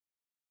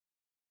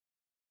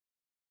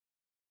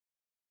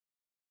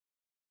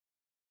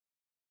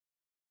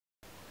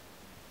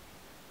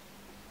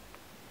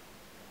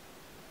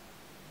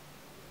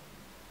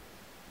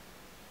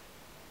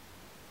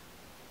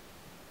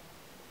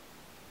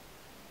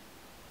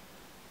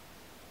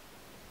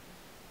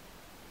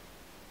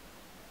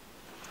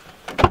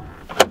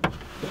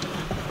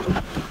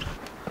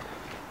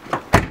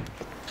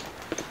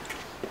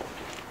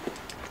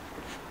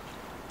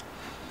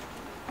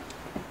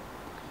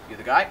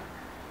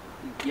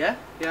Yeah,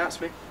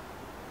 that's me.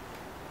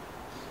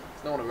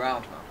 There's no one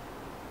around, man.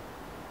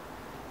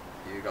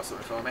 You got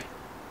something for me?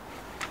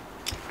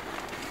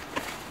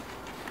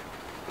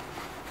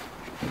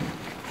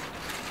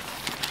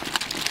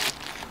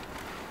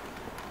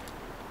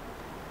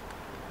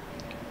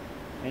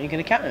 Are you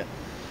going to count it?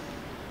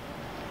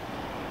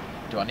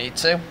 Do I need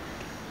to?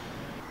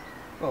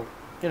 Well,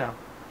 you know,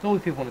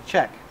 normally people want to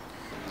check.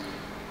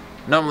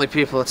 Normally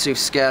people are too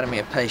scared of me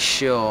to pay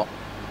short.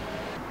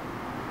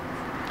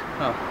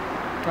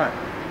 Oh, right.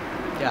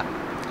 Yeah.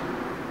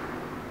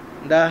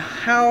 And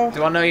how...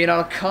 Do I know you're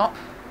not a cop?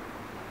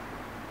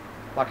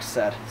 Like I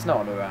said, there's no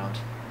one around.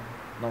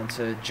 No one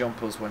to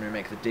jump us when we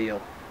make the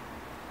deal.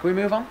 Can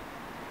we move on?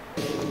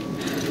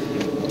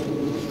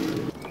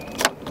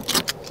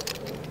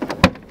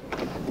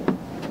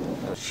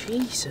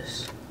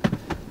 Jesus.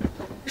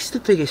 This is the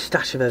biggest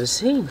stash I've ever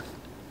seen.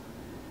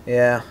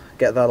 Yeah,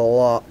 get that a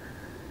lot.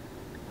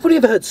 I've only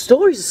ever heard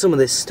stories of some of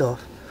this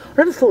stuff. I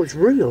never thought it was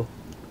real.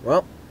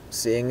 Well,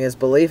 seeing is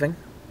believing.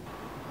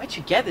 Where'd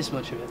you get this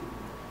much of it?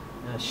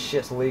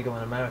 Shit's legal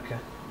in America.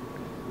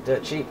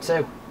 Dirt cheap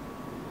too.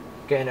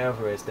 Getting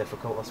over it is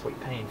difficult, that's what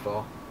you're paying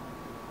for.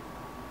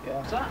 Yeah.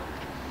 What's that?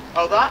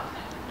 Oh, that?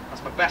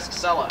 That's my best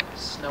seller,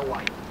 Snow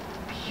White.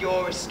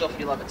 Purest stuff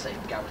you'll ever take,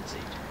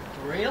 guaranteed.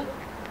 For real?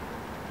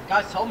 The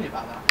guys told me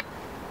about that.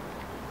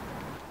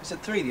 I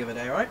said 3 the other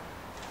day, right?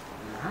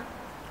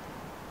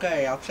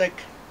 Okay, I'll take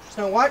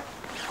Snow White,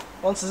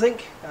 Monster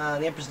Zinc,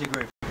 and the Emperor's New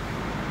Groove.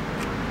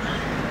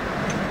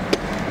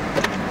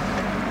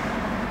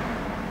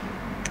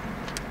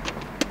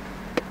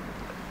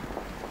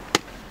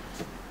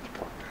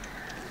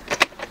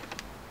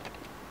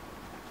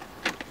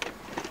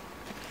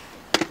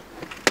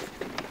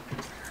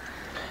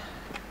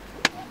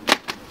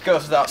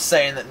 Goes without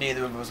saying that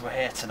neither of us were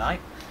here tonight.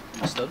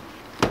 Understood.